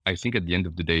I think at the end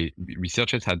of the day,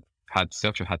 researchers had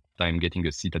such a hard time getting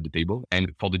a seat at the table,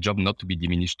 and for the job not to be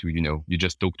diminished to, you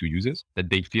just talk to users, that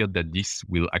they fear that this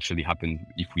will actually happen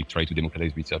if we try to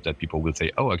democratize research, that people will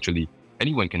say, oh, actually,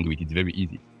 anyone can do it. It's very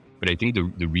easy. But I think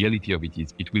the reality of it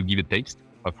is it will give a taste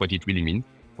of what it really means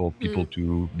for people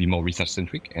to be more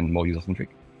research-centric and more user-centric.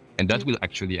 And that will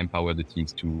actually empower the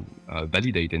teams to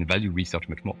validate and value research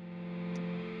much more.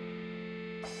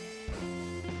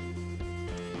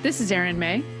 This is Erin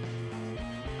May.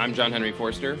 I'm John Henry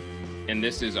Forster, and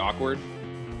this is Awkward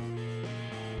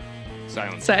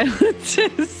Silence.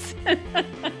 Silences.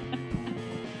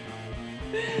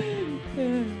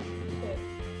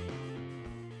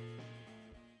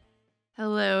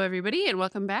 Hello, everybody, and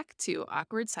welcome back to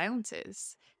Awkward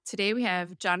Silences. Today we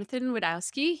have Jonathan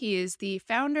Widawski. He is the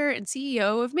founder and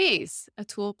CEO of Maze, a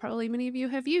tool probably many of you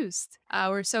have used.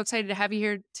 We're so excited to have you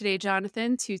here today,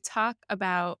 Jonathan, to talk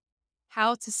about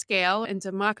how to scale and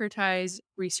democratize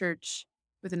research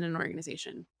within an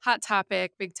organization. Hot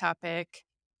topic, big topic,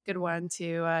 good one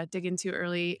to dig into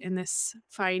early in this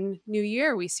fine new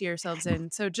year we see ourselves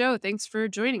in. So, Joe, thanks for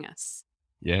joining us.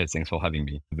 Yeah, thanks for having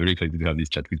me. Very excited to have this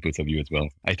chat with both of you as well.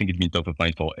 I think it's been top of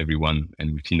mind for everyone,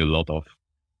 and we've seen a lot of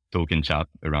talk and chat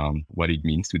around what it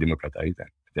means to democratize.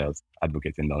 There's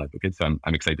advocates and non-advocates, so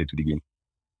I'm excited to dig in.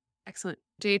 Excellent.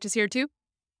 JH is here too?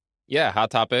 Yeah,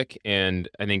 hot topic. And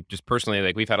I think just personally,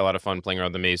 like we've had a lot of fun playing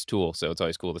around the Maze tool. So it's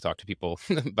always cool to talk to people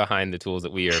behind the tools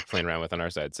that we are playing around with on our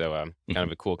side. So kind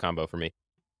of a cool combo for me.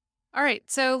 All right,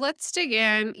 so let's dig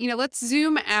in. Let's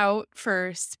zoom out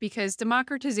first because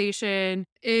democratization,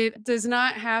 it does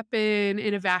not happen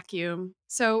in a vacuum.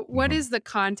 So what is the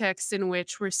context in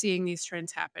which we're seeing these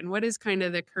trends happen? What is kind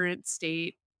of the current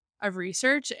state of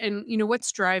research? And,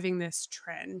 what's driving this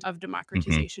trend of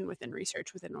democratization within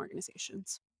research within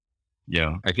organizations?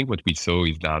 Yeah, I think what we saw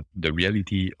is that the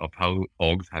reality of how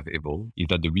orgs have evolved is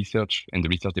that the research and the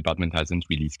research department hasn't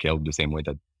really scaled the same way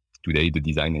that today the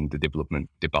design and the development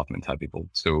departments have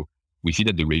evolved. So we see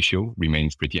that the ratio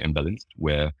remains pretty imbalanced,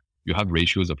 where you have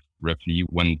ratios of roughly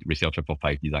one researcher for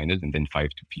 5 designers and then 5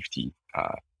 to 50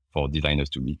 for designers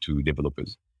to meet 2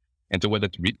 developers. And so what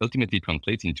that ultimately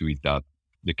translates into is that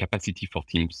the capacity for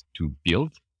teams to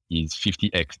build is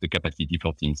 50x the capacity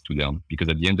for teams to learn, because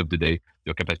at the end of the day,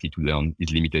 your capacity to learn is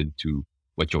limited to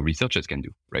what your researchers can do,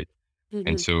 right?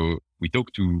 And so we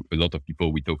talk to a lot of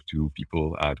people. We talk to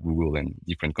people at Google and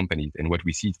different companies. And what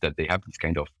we see is that they have this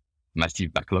kind of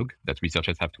massive backlog that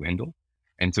researchers have to handle.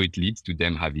 And so it leads to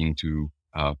them having to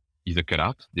either cut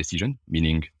out decision,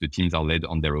 meaning the teams are led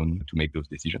on their own to make those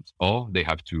decisions, or they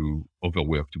have to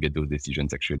overwork to get those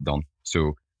decisions actually done.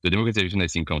 So the democratization, I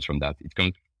think, comes from that. It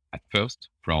comes at first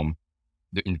from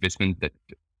the investment that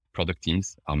product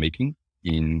teams are making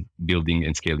in building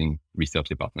and scaling research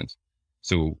departments.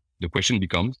 So the question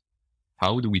becomes,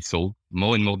 how do we solve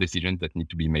more and more decisions that need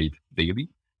to be made daily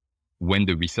when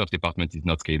the research department is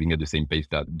not scaling at the same pace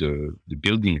that the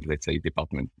building, let's say,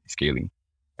 department is scaling?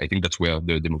 I think that's where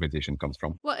the democratization comes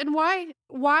from. Well, and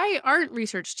why aren't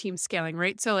research teams scaling,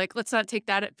 right? So let's not take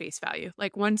that at face value.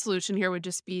 One solution here would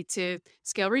just be to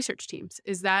scale research teams.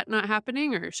 Is that not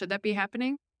happening, or should that be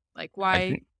happening?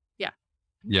 Why?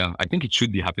 Yeah, I think it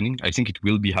should be happening. I think it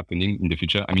will be happening in the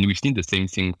future. I mean, we've seen the same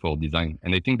thing for design.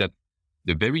 And I think that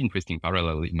the very interesting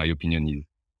parallel, in my opinion, is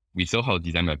we saw how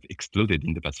design have exploded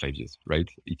in the past 5 years, right?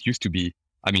 It used to be,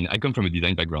 I come from a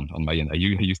design background on my end. I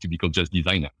used to be called just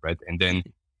designer, right?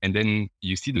 And then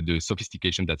you see the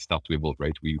sophistication that start to evolve,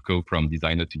 right? We go from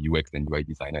designer to UX and UI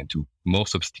designer, and to more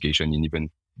sophistication in even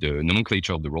the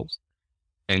nomenclature of the roles.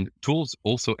 And tools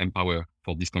also empower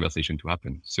for this conversation to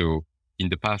happen. So in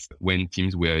the past, when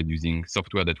teams were using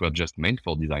software that were just meant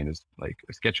for designers, like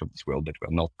a sketch of this world, that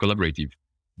were not collaborative,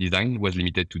 design was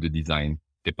limited to the design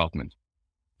department.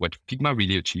 What Figma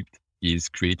really achieved is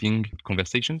creating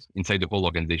conversations inside the whole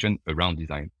organization around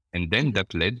design. And then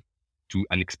that led to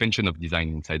an expansion of design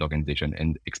inside organization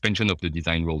and expansion of the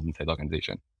design roles inside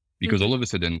organization. Because all of a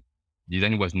sudden,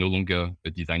 design was no longer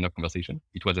a designer conversation.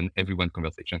 It was an everyone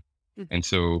conversation. And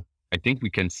so I think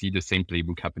we can see the same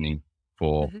playbook happening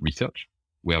for research,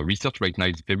 where research right now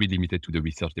is very limited to the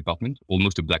research department,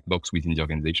 almost a black box within the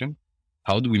organization.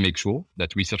 How do we make sure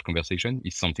that research conversation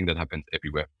is something that happens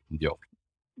everywhere in the org?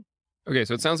 Okay,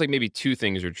 so it sounds like maybe 2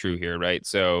 things are true here, right?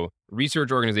 So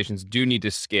research organizations do need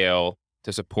to scale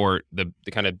to support the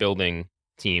kind of building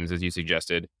teams, as you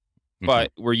suggested.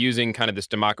 But we're using kind of this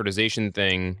democratization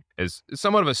thing as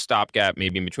somewhat of a stopgap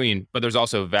maybe in between, but there's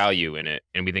also value in it.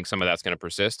 And we think some of that's going to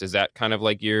persist. Is that kind of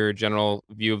like your general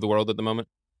view of the world at the moment?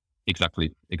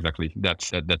 Exactly.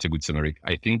 That's a good summary.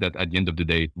 I think that at the end of the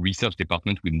day, research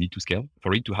department will need to scale.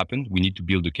 For it to happen, we need to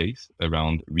build a case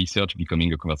around research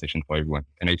becoming a conversation for everyone.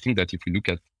 And I think that if we look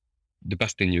at the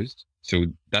past 10 years, so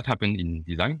that happened in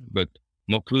design, but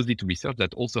more closely to research,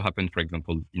 that also happened, for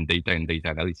example, in data and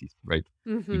data analysis, right?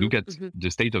 You Mm-hmm, look at mm-hmm.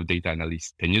 the state of data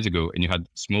analysis 10 years ago, and you had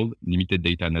small, limited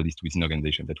data analysts within an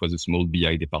organization. That was a small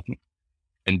BI department.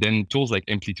 And then tools like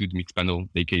Amplitude, Mixpanel,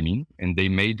 they came in and they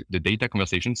made the data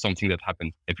conversation something that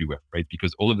happened everywhere, right?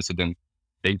 Because all of a sudden,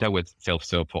 data was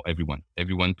self-serve for everyone.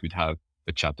 Everyone could have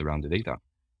a chat around the data.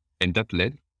 And that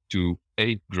led to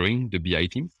growing the BI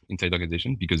teams inside the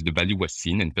organization because the value was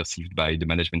seen and perceived by the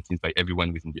management teams, by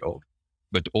everyone within the org.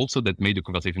 But also that made the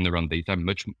conversation around data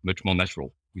much more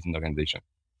natural within the organization.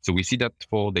 So we see that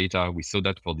for data, we saw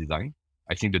that for design.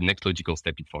 I think the next logical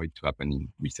step is for it to happen in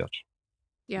research.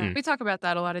 Yeah, we talk about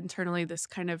that a lot internally, this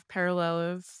kind of parallel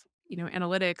of,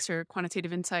 analytics or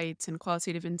quantitative insights and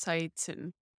qualitative insights,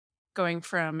 and going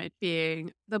from it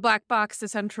being the black box to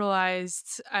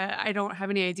centralized. I don't have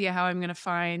any idea how I'm going to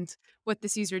find what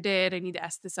this user did. I need to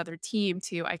ask this other team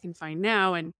to I can find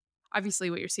now. And obviously,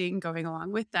 what you're seeing going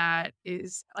along with that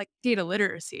is like data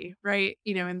literacy, right?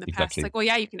 In the past, it's Exactly. like, well,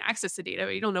 yeah, you can access the data,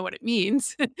 but you don't know what it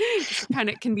means. It's kind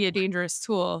of can be a dangerous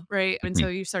tool, right? And so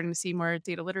you're starting to see more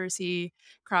data literacy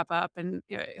crop up, and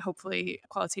hopefully,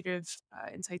 qualitative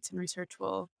insights and research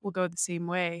will go the same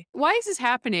way. Why is this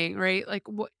happening, right? Like,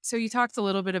 so you talked a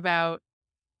little bit about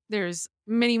there's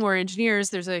many more engineers,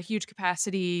 there's a huge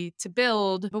capacity to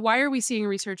build, but why are we seeing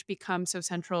research become so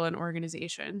central in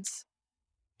organizations?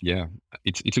 Yeah,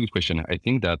 it's a good question. I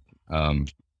think that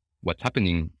what's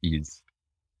happening is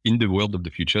in the world of the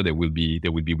future, there will be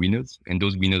winners, and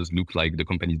those winners look like the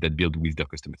companies that build with their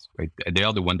customers, right? They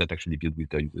are the ones that actually build with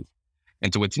their users.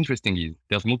 And so what's interesting is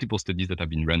there's multiple studies that have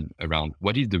been run around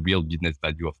what is the real business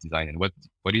value of design and what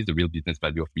is the real business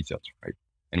value of research, right?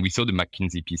 And we saw the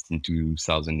McKinsey piece in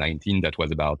 2019 that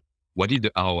was about what is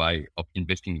the ROI of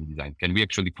investing in design? Can we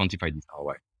actually quantify this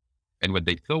ROI? And what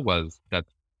they saw was that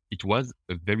it was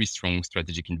a very strong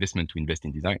strategic investment to invest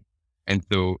in design. And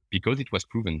so because it was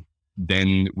proven,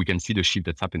 then we can see the shift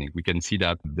that's happening. We can see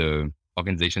that the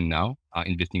organization now are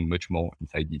investing much more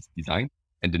inside this design.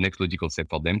 And the next logical step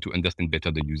for them to understand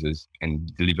better the users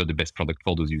and deliver the best product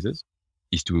for those users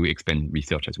is to expand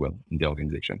research as well in the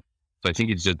organization. So I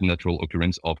think it's just a natural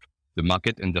occurrence of the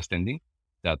market understanding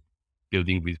that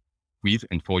building with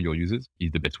and for your users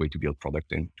is the best way to build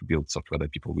product and to build software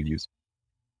that people will use.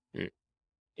 Mm.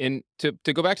 And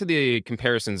to go back to the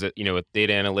comparisons that, with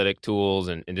data analytic tools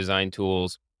and design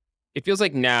tools, it feels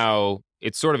like now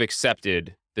it's sort of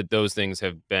accepted that those things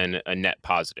have been a net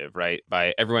positive, right?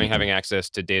 By everyone Mm-hmm. having access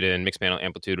to data and Mixpanel,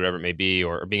 Amplitude, whatever it may be,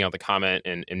 or being able to comment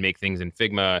and make things in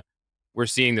Figma, we're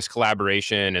seeing this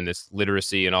collaboration and this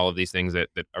literacy and all of these things that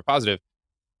are positive.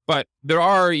 But there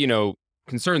are,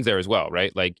 concerns there as well,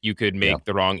 right? Like you could Yeah. make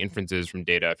the wrong inferences from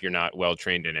data if you're not well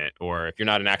trained in it, or if you're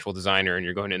not an actual designer and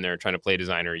you're going in there trying to play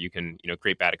designer, you can,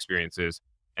 create bad experiences.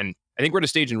 And I think we're at a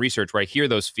stage in research where I hear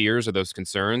those fears or those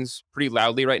concerns pretty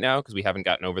loudly right now because we haven't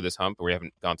gotten over this hump or we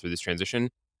haven't gone through this transition.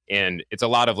 And it's a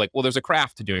lot of like, well, there's a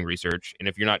craft to doing research. And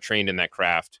if you're not trained in that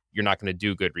craft, you're not going to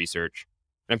do good research.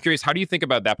 And I'm curious, how do you think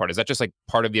about that part? Is that just like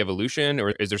part of the evolution,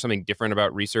 or is there something different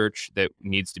about research that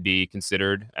needs to be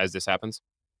considered as this happens?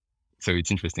 So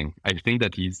it's interesting. I think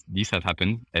that this has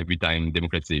happened every time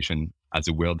democratization as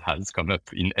a word has come up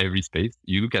in every space.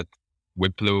 You look at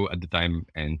Webflow at the time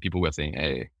and people were saying,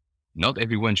 hey, not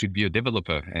everyone should be a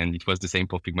developer. And it was the same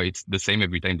for Figma. It's the same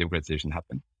every time democratization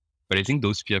happened. But I think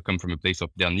those fears come from a place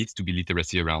of there needs to be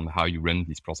literacy around how you run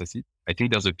these processes. I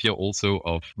think there's a fear also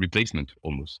of replacement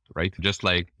almost, right? Just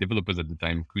like developers at the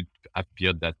time could have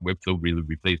feared that Webflow will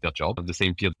replace their job. The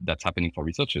same fear that's happening for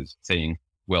researchers saying,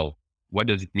 well, what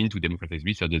does it mean to democratize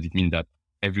research? Does it mean that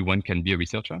everyone can be a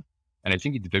researcher? And I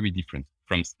think it's very different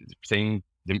from saying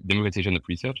democratization of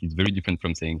research. It's very different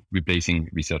from saying replacing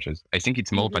researchers. I think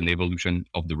it's more of an evolution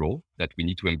of the role that we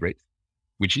need to embrace,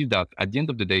 which is that at the end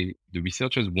of the day, the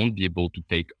researchers won't be able to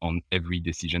take on every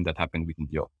decision that happens within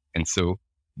the org. And so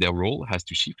their role has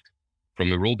to shift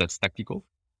from a role that's tactical,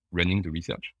 running the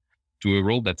research, to a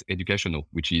role that's educational,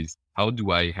 which is how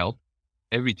do I help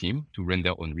every team to run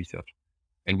their own research?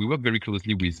 And we work very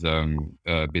closely with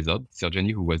Bezod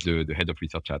Serjani, who was the head of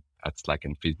research at Slack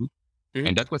and Facebook. Mhm.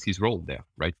 And that was his role there,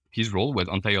 right? His role was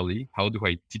entirely how do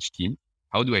I teach teams?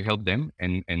 How do I help them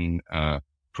and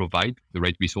provide the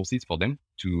right resources for them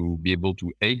to be able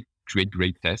to create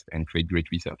great tests and create great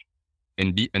research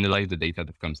and analyze the data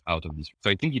that comes out of this.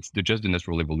 So I think it's just the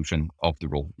natural evolution of the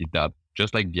role is that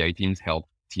just like BI teams help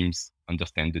teams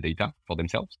understand the data for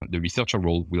themselves. The researcher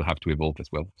role will have to evolve as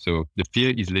well. So the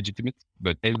fear is legitimate,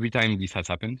 but every time this has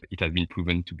happened, it has been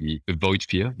proven to be avoid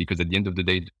fear, because at the end of the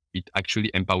day, it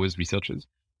actually empowers researchers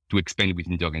to expand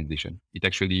within the organization. It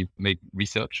actually makes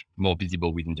research more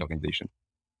visible within the organization.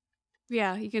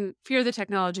 Yeah, you can fear the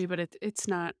technology, but it's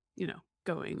not,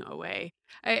 going away.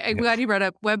 I'm Yes. glad you brought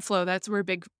up Webflow. We're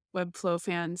big Webflow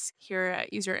fans here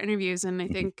at User Interviews, and I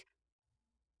think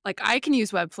like I can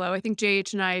use Webflow. I think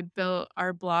JH and I built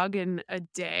our blog in a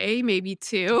day, maybe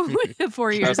two,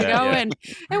 4 years Okay, ago. yeah. And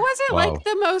it wasn't Wow. like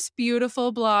the most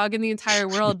beautiful blog in the entire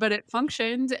world, but it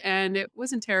functioned and it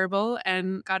wasn't terrible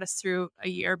and got us through a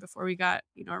year before we got,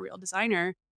 a real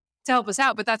designer to help us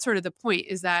out. But that's sort of the point,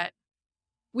 is that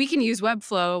we can use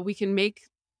Webflow, we can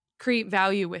create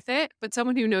value with it, but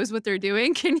someone who knows what they're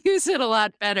doing can use it a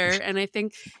lot better. And I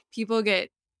think people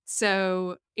get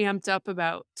so amped up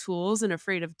about tools and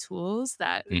afraid of tools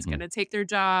that it's going to take their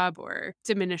job or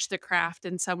diminish the craft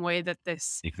in some way, that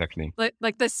this Exactly.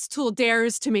 like this tool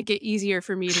dares to make it easier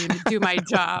for me to do my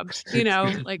job,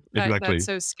 like Exactly. that's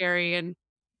so scary. And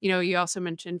you also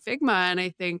mentioned Figma, and I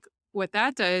think what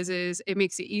that does is it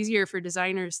makes it easier for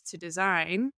designers to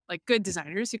design, like good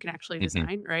designers who can actually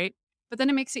design, right? But then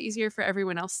it makes it easier for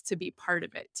everyone else to be part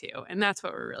of it too. And that's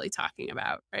what we're really talking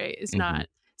about, right? Is not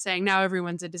saying now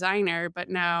everyone's a designer, but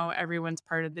now everyone's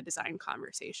part of the design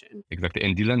conversation. Exactly.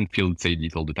 And Dylan Field said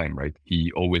it all the time, right? He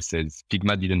always says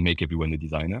Figma didn't make everyone a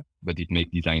designer, but it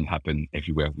made design happen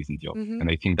everywhere within the org. And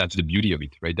I think that's the beauty of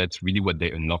it, right? That's really what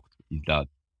they unlocked, is that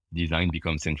design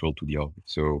becomes central to the org.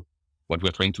 So what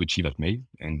we're trying to achieve at Maze,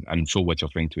 and I'm sure what you're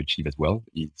trying to achieve as well,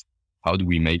 is how do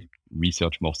we make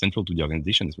research more central to the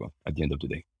organization as well at the end of the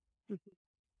day?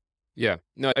 Yeah.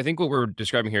 No, I think what we're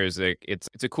describing here is like it's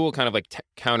a cool kind of like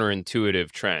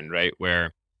counterintuitive trend, right?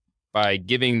 Where by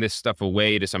giving this stuff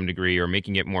away to some degree or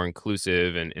making it more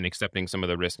inclusive and accepting some of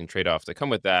the risk and trade-offs that come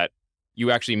with that,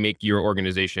 you actually make your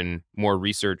organization more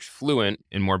research fluent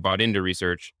and more bought into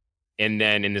research. And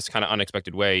then in this kind of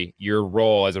unexpected way, your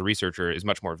role as a researcher is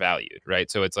much more valued, right?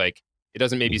 So it's like, it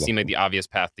doesn't maybe seem like the obvious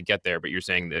path to get there, but you're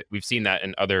saying that we've seen that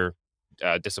in other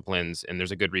disciplines, and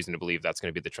there's a good reason to believe that's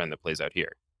going to be the trend that plays out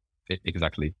here.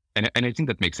 Exactly. And I think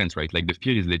that makes sense, right? Like the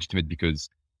fear is legitimate, because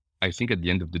I think at the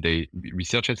end of the day,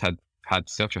 researchers had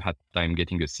such a hard time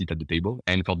getting a seat at the table,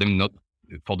 and for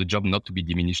the job not to be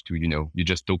diminished to, you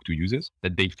just talk to users,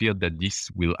 that they fear that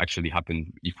this will actually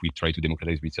happen if we try to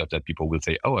democratize research, that people will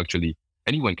say, oh, actually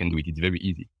anyone can do it. It's very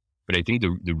easy. But I think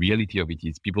the reality of it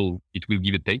is it will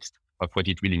give a taste of what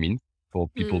it really means for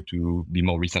people to be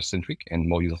more research centric and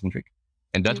more user centric.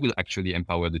 And that will actually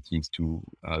empower the teams to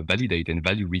validate and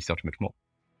value research much more.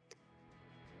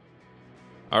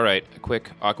 All right, a quick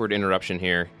awkward interruption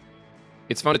here.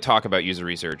 It's fun to talk about user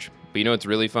research, but what's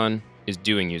really fun is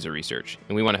doing user research,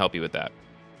 and we want to help you with that.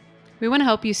 We want to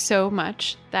help you so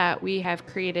much that we have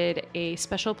created a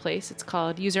special place. It's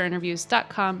called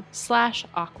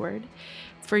userinterviews.com/awkward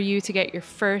for you to get your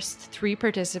first 3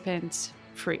 participants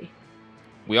free.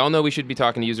 We all know we should be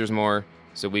talking to users more,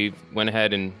 so we went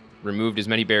ahead and removed as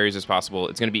many barriers as possible.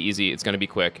 It's going to be easy. It's going to be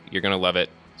quick. You're going to love it.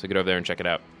 So get over there and check it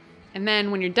out. And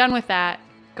then when you're done with that,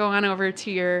 go on over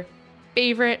to your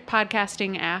favorite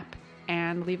podcasting app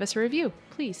and leave us a review,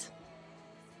 please.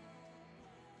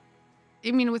 I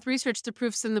mean, with research, the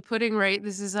proof's in the pudding, right?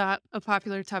 This is a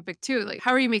popular topic too. Like, how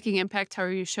are you making impact? How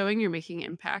are you showing you're making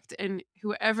impact? And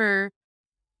whoever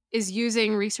is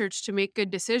using research to make good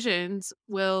decisions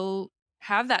will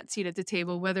have that seat at the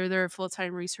table, whether they're a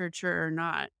full-time researcher or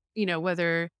not.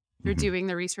 Whether they're doing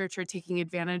the research or taking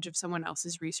advantage of someone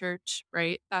else's research,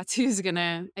 right? That's who's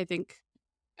gonna, I think,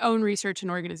 own research in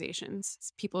organizations.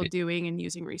 It's people doing and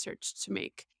using research to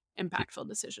make impactful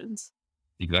decisions.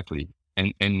 Exactly.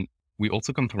 And we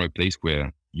also come from a place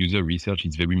where user research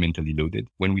is very mentally loaded.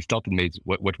 When we started Maze,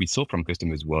 what we saw from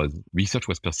customers was research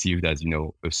was perceived as,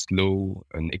 a slow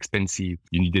and expensive.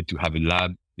 You needed to have a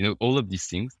lab, all of these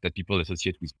things that people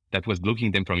associate with, that was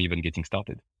blocking them from even getting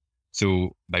started.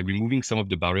 So by removing some of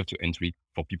the barrier to entry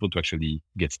for people to actually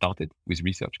get started with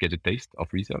research, get a taste of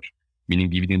research, meaning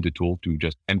giving them the tool to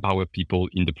just empower people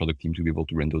in the product team to be able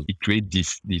to run those. It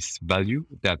creates this value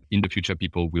that in the future,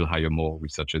 people will hire more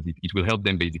researchers. It will help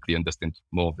them basically understand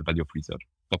more of the value of research.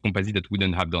 For companies that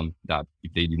wouldn't have done that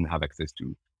if they didn't have access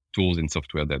to tools and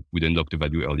software that would unlock the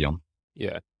value early on.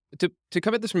 Yeah. To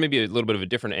come at this from maybe a little bit of a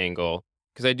different angle,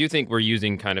 because I do think we're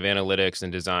using kind of analytics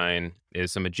and design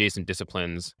as some adjacent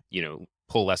disciplines,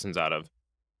 pull lessons out of.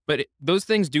 But those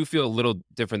things do feel a little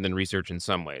different than research in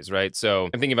some ways, right? So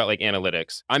I'm thinking about like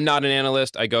analytics. I'm not an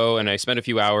analyst. I go and I spend a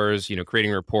few hours,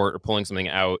 creating a report or pulling something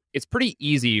out. It's pretty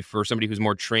easy for somebody who's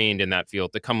more trained in that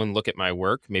field to come and look at my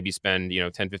work, maybe spend,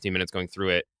 10, 15 minutes going through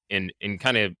it and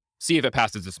kind of see if it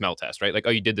passes the smell test, right? Like,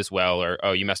 oh, you did this well, or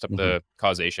oh, you messed up Hmm. the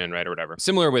causation, right? Or whatever.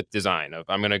 Similar with design of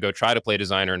I'm going to go try to play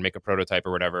designer and make a prototype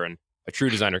or whatever. And a true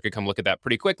designer could come look at that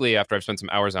pretty quickly after I've spent some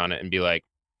hours on it and be like,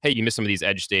 hey, you missed some of these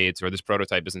edge states or this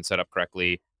prototype isn't set up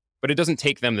correctly. But it doesn't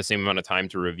take them the same amount of time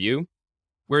to review.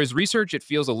 Whereas research, it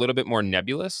feels a little bit more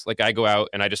nebulous. Like I go out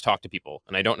and I just talk to people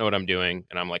and I don't know what I'm doing.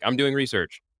 And I'm like, I'm doing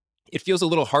research. It feels a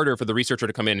little harder for the researcher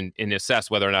to come in and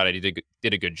assess whether or not I did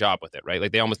a good job with it, right?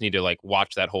 Like they almost need to like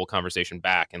watch that whole conversation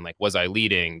back and like, was I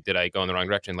leading? Did I go in the wrong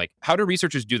direction? Like, how do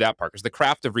researchers do that part? Because the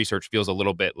craft of research feels a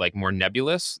little bit like more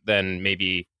nebulous than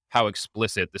maybe how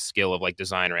explicit the skill of like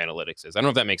design or analytics is. I don't know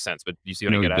if that makes sense, but do you see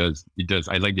what I No, get it at? does. It does.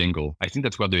 I like the angle. I think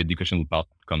that's where the educational part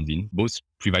comes in, both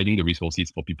providing the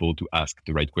resources for people to ask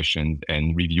the right questions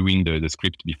and reviewing the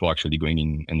script before actually going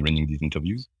in and running these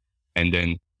interviews. And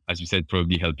then, as you said,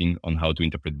 probably helping on how to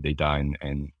interpret the data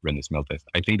and run a smell test.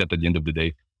 I think that at the end of the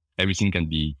day, everything can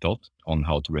be taught on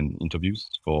how to run interviews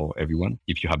for everyone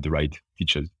if you have the right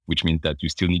features, which means that you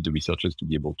still need the researchers to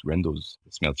be able to run those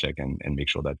smell check and make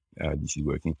sure that this is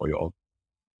working for your org.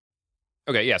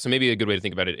 Okay, yeah. So maybe a good way to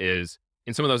think about it is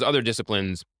in some of those other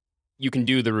disciplines, you can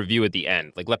do the review at the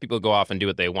end. Like let people go off and do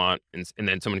what they want, and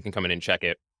then someone can come in and check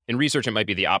it. In research, it might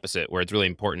be the opposite, where it's really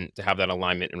important to have that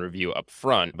alignment and review up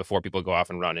front before people go off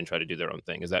and run and try to do their own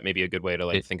thing. Is that maybe a good way to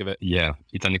like It, think of it? yeah,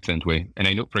 it's an excellent way. And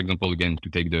I know, for example, again, to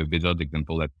take the wizard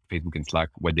example at Facebook and Slack,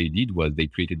 what they did was they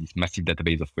created this massive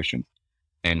database of questions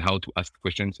and how to ask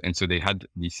questions. And so they had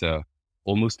this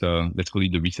almost, let's call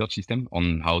it the research system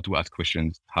on how to ask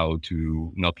questions, how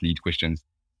to not lead questions.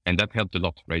 And that helped a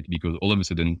lot, right? Because all of a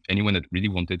sudden, anyone that really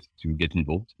wanted to get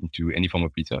involved into any form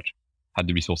of research had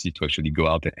the resources to actually go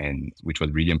out and which was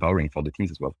really empowering for the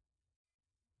teams as well.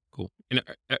 Cool. And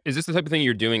is this the type of thing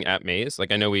you're doing at Maze?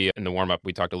 Like I know we in the warm up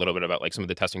we talked a little bit about like some of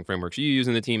the testing frameworks you use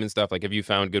in the team and stuff. Like have you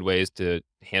found good ways to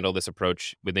handle this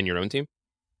approach within your own team?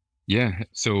 Yeah,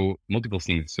 so multiple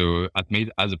things. So at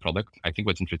Made as a product, I think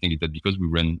what's interesting is that because we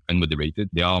run unmoderated,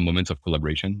 there are moments of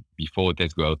collaboration before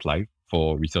tests go out live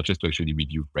for researchers to actually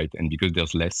review, right? And because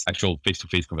there's less actual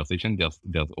face-to-face conversation, there's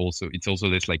also it's also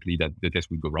less likely that the test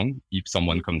will go wrong if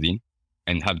someone comes in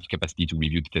and have the capacity to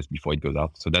review the test before it goes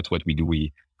out. So that's what we do.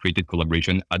 We created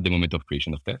collaboration at the moment of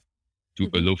creation of test to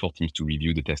Mm-hmm. allow for teams to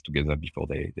review the test together before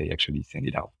they actually send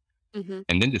it out. Mm-hmm.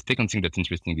 And then the second thing that's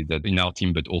interesting is that in our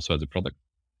team, but also as a product,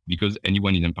 because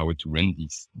anyone is empowered to run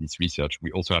this research,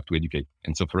 we also have to educate.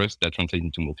 And so for us, that translates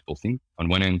into multiple things. On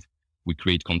one end, we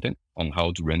create content on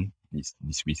how to run this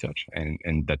research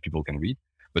and that people can read,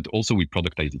 but also we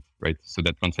productize it, right? So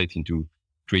that translates into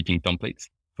creating templates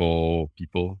for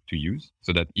people to use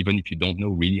so that even if you don't know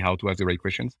really how to ask the right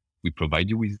questions, we provide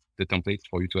you with the templates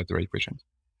for you to ask the right questions.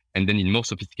 And then in more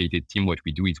sophisticated team, what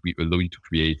we do is we allow you to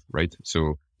create, right?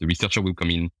 So the researcher will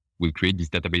come in, will create this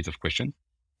database of questions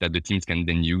that the teams can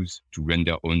then use to run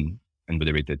their own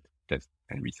unmoderated tests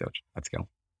and research at scale.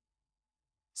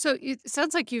 So it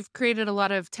sounds like you've created a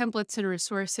lot of templates and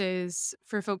resources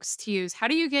for folks to use. How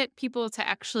do you get people to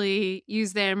actually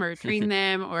use them or train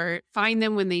them or find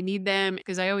them when they need them?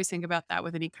 Because I always think about that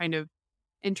with any kind of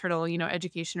internal,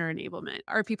 education or enablement.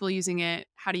 Are people using it?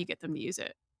 How do you get them to use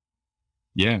it?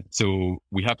 Yeah. So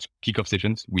we have kickoff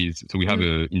sessions so we have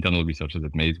Mhm. internal researchers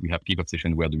at Maze. We have kickoff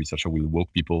sessions where the researcher will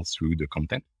walk people through the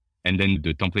content and then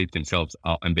the templates themselves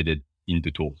are embedded in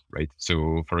the tools, right?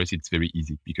 So for us, it's very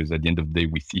easy because at the end of the day,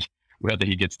 we see where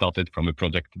they get started from a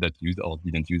project that used or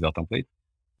didn't use our template.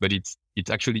 But it's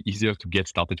actually easier to get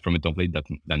started from a template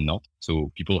than not.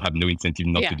 So people have no incentive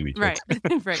not to Yeah, do it, right?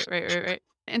 right. Right.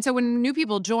 And so when new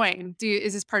people join,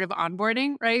 is this part of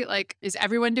onboarding, right? Like, is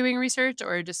everyone doing research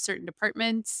or just certain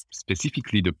departments?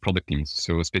 Specifically the product teams.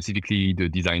 So specifically the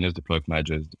designers, the product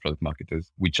managers, the product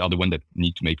marketers, which are the ones that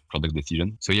need to make product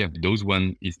decisions. So yeah, those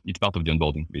one it's part of the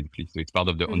onboarding basically. So it's part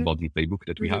of the Hmm. onboarding playbook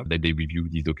that we Hmm. have that they review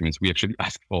these documents. We actually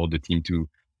ask for the team to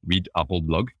read our whole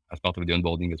blog as part of the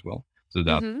onboarding as well, so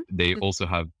that Hmm. they also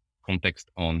have context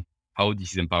on how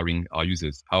this is empowering our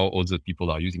users, how other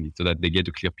people are using it, so that they get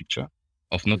a clear picture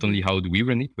of not Hmm. only how do we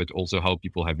run it, but also how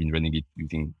people have been running it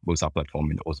using both our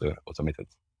platform and other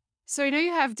methods. So I know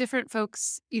you have different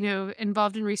folks,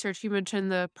 involved in research. You mentioned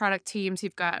the product teams.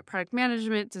 You've got product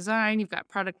management, design. You've got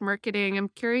product marketing. I'm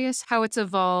curious how it's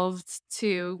evolved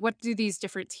to what do these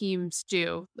different teams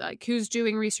do? Like who's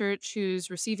doing research, who's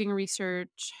receiving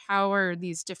research? How are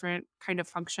these different kind of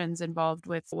functions involved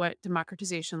with what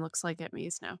democratization looks like at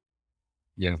Maze now?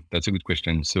 Yeah, that's a good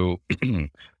question. So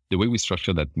the way we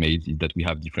structure that maze is that we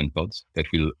have different pods that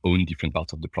will own different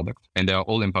parts of the product, and they are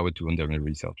all empowered to own their own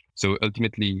research. So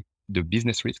ultimately, the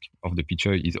business risk of the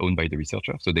feature is owned by the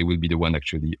researcher. So they will be the one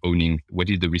actually owning what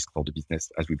is the risk for the business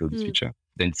as we build this feature.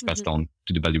 Then it's passed on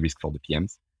to the value risk for the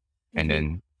PMs. And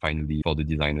then finally for the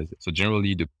designers. So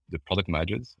generally the product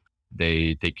managers,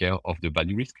 they take care of the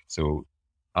value risk. So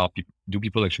do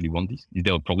people actually want this? Is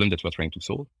there a problem that we're trying to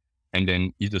solve? And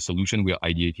then is the solution we're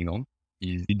ideating on,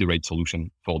 is it the right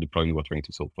solution for the problem we're trying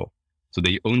to solve for? So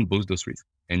they own both those risks.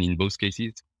 And in both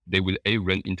cases, they will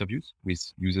run interviews with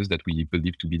users that we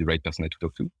believe to be the right person to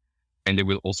talk to. And they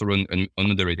will also run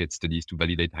unmoderated studies to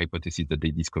validate hypotheses that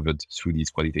they discovered through these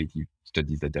qualitative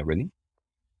studies that they're running.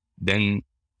 Then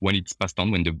when it's passed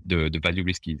on, when the value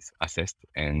risk is assessed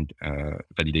and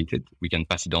validated, we can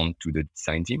pass it on to the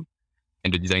design team.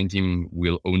 And the design team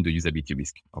will own the usability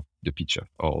risk of the feature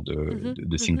or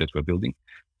the thing that we're building.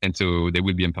 And so they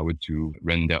will be empowered to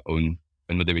run their own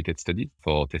unmoderated studies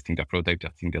for testing their prototype,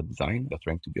 testing their design they're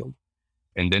trying to build.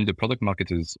 And then the product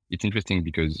marketers, it's interesting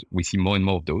because we see more and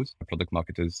more of those product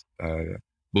marketers,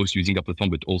 both using our platform,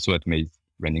 but also at Maze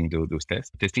running those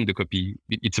tests. Testing the copy,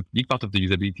 it's a big part of the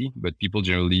usability, but people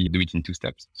generally do it in 2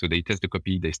 steps. So they test the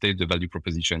copy, they test the value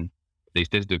proposition, they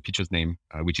test the feature's name,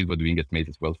 which is what we're doing at Maze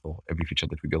as well for every feature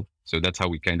that we build. So that's how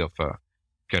we kind of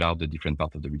cut out the different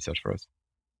part of the research for us.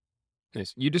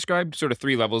 Nice. You described sort of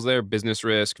 3 levels there: business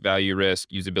risk, value risk,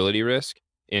 usability risk,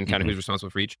 and kind of who's responsible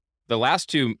for each. The last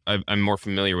 2 I'm more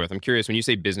familiar with. I'm curious, when you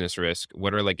say business risk,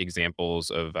 what are like examples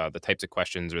of the types of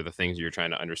questions or the things you're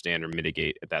trying to understand or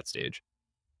mitigate at that stage?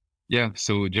 Yeah,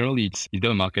 so generally it's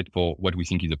either a market for what we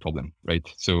think is a problem, right?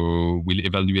 So we'll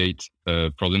evaluate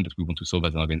a problem that we want to solve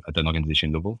at an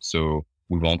organization level. So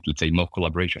we want, let's say, more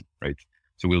collaboration, right?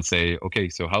 So we'll say, okay,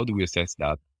 so how do we assess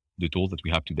that the tools that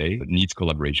we have today needs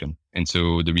collaboration? And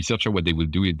so the researcher, what they will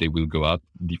do is they will go out,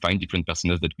 define different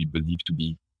personas that we believe to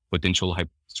be potential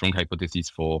strong hypotheses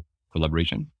for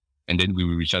collaboration. And then we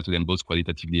will reach out to them both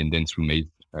qualitatively and then through Maze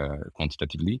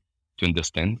quantitatively to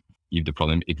understand if the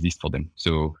problem exists for them.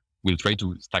 So we'll try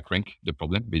to stack rank the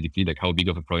problem, basically, like how big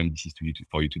of a problem this is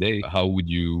for you today. How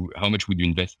much would you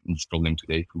invest in this problem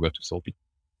today if we were to solve it?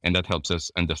 And that helps us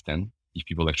understand if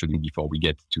people actually, before we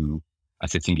get to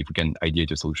assessing if we can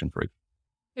ideate a solution for it.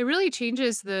 It really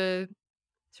changes the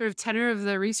sort of tenor of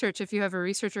the research if you have a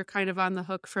researcher kind of on the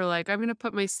hook for like, I'm going to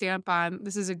put my stamp on,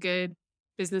 this is a good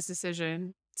business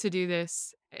decision to do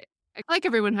this. I like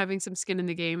everyone having some skin in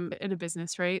the game in a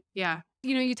business, right? Yeah.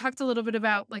 You talked a little bit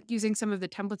about like using some of the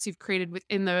templates you've created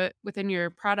within your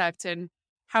product and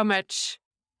how much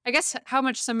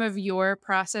some of your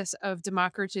process of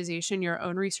democratization, your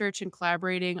own research and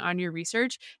collaborating on your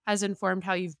research has informed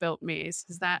how you've built Maze.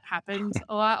 Has that happened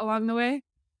a lot along the way?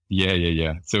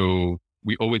 Yeah. So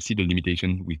we always see the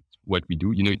limitation with what we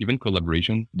do. Even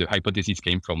collaboration, the hypothesis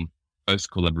came from us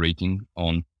collaborating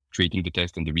on creating the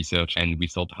test and the research. And we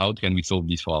thought, how can we solve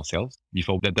this for ourselves?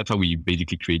 Before that, that's how we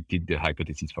basically created the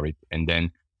hypothesis for it. And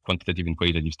then quantitative and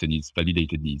qualitative studies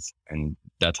validated these. And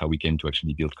that's how we came to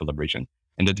actually build collaboration.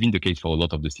 And that's been the case for a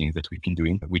lot of the things that we've been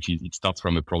doing, which is it starts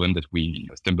from a problem that we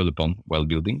stumble upon while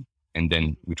building. And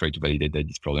then we try to validate that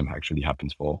this problem actually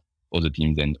happens for other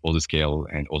teams and other scale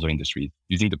and other industries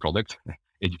using the product.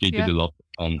 Educated a lot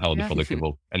on how the product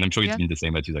evolved. And I'm sure it's been the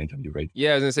same at user interview, right?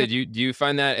 Yeah, I was gonna say, do you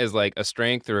find that as like a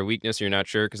strength or a weakness? You're not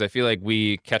sure? Because I feel like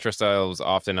we catch ourselves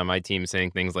often on my team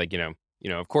saying things like,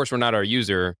 of course we're not our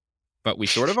user, but we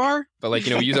sort of are. But like,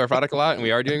 we use our product a lot and we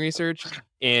are doing research.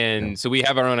 And so we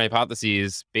have our own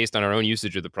hypotheses based on our own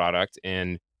usage of the product.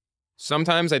 And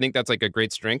sometimes I think that's like a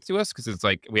great strength to us because it's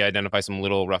like we identify some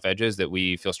little rough edges that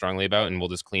we feel strongly about and we'll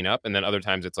just clean up. And then other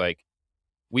times it's like,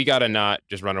 we got to not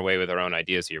just run away with our own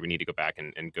ideas here. We need to go back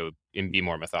and go and be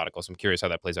more methodical. So I'm curious how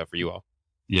that plays out for you all.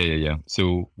 Yeah.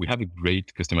 So we have a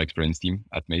great customer experience team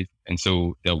at Maze. And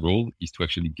so their role is to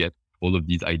actually get all of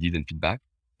these ideas and feedback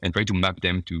and try to map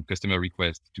them to customer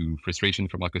requests, to frustration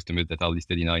from our customers that are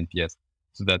listed in our NPS,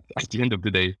 so that at the end of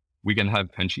the day, we can have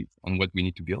hunches on what we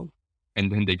need to build. And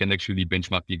then they can actually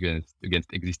benchmark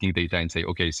against existing data and say,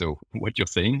 okay, so what you're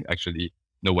saying, actually,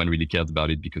 no one really cares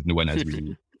about it because no one has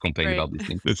really complained about this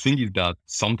thing. The thing is that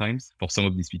sometimes for some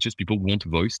of these features, people won't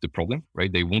voice the problem,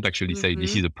 right? They won't actually say,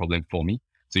 this is a problem for me.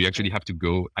 So you actually have to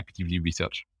go actively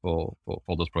research for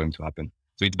those problems to happen.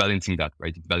 So it's balancing that,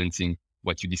 right? It's balancing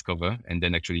what you discover and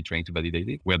then actually trying to validate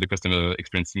it, where the customer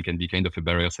experience team can be kind of a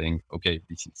barrier saying, okay,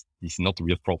 this is not a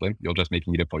real problem. You're just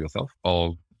making it up for yourself,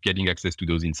 or getting access to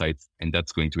those insights. And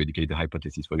that's going to educate the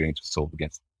hypothesis we're going to solve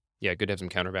against. Yeah, good to have some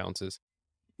counterbalances.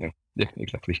 Yeah,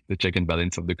 exactly. The check and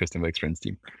balance of the customer experience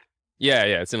team. Yeah,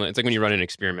 yeah. It's similar. It's like when you run an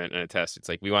experiment and a test. It's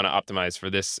like we want to optimize for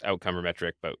this outcome or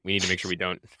metric, but we need to make sure we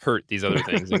don't hurt these other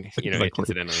things and Exactly.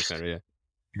 incidentally, et cetera. Yeah.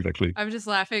 Exactly. I'm just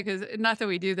laughing because not that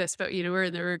we do this, but we're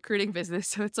in the recruiting business,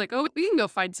 so it's like, oh, we can go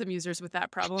find some users with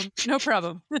that problem. No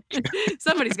problem.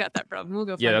 Somebody's got that problem. We'll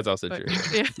go find Yeah, that's it. also But, true.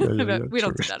 yeah, Yeah, but we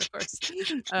don't true. do that, of course.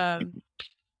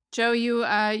 Joe,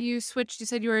 you switched. You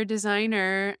said you were a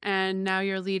designer, and now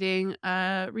you're leading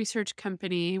a research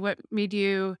company. What made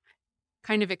you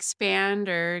kind of expand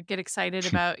or get excited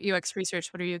about UX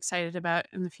research? What are you excited about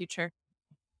in the future?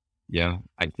 Yeah,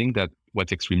 I think that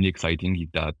what's extremely exciting is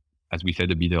that, as we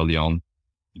said a bit early on,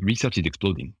 research is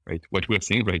exploding, right? What we're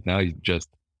seeing right now is just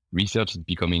research is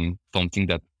becoming something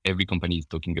that every company is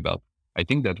talking about. I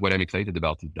think that what I'm excited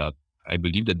about is that I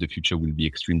believe that the future will be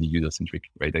extremely user-centric,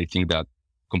 right? I think that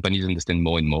companies understand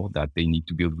more and more that they need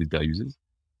to build with their users,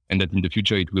 and that in the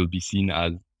future it will be seen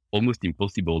as almost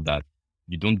impossible that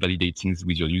you don't validate things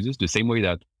with your users the same way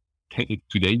that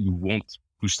today you won't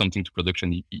push something to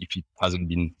production if it hasn't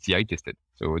been CI tested.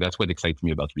 So that's what excites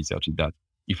me about research, is that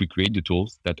if we create the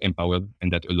tools that empower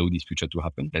and that allow this future to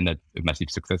happen, then that's a massive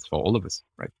success for all of us,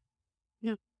 right?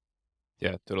 Yeah.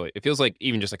 Yeah, totally. It feels like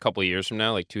even just a couple of years from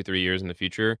now, like 2-3 years in the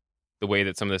future, the way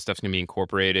that some of this stuff's gonna be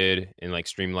incorporated and like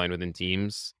streamlined within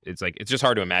teams, it's just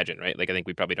hard to imagine, right? Like I think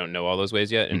we probably don't know all those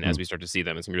ways yet. And as we start to see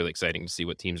them, it's gonna be really exciting to see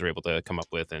what teams are able to come up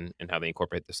with and how they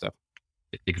incorporate this stuff.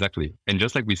 Exactly. And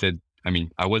just like we said, I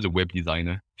mean, I was a web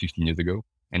designer 15 years ago,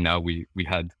 and now we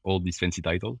had all these fancy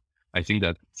titles. I think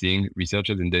that seeing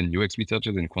researchers and then UX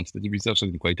researchers and quantitative researchers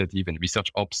and qualitative and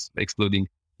research ops exploding,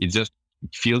 it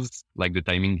feels like the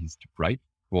timing is right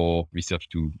for research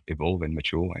to evolve and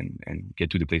mature and get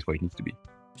to the place where it needs to be.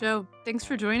 Joe, thanks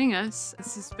for joining us.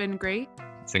 This has been great.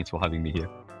 Thanks for having me here.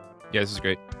 Yeah, this is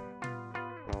great.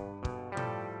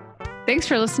 Thanks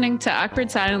for listening to Awkward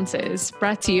Silences,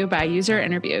 brought to you by User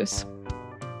Interviews.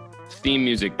 Theme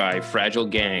music by Fragile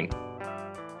Gang.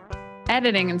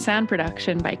 Editing and sound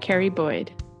production by Carrie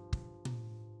Boyd.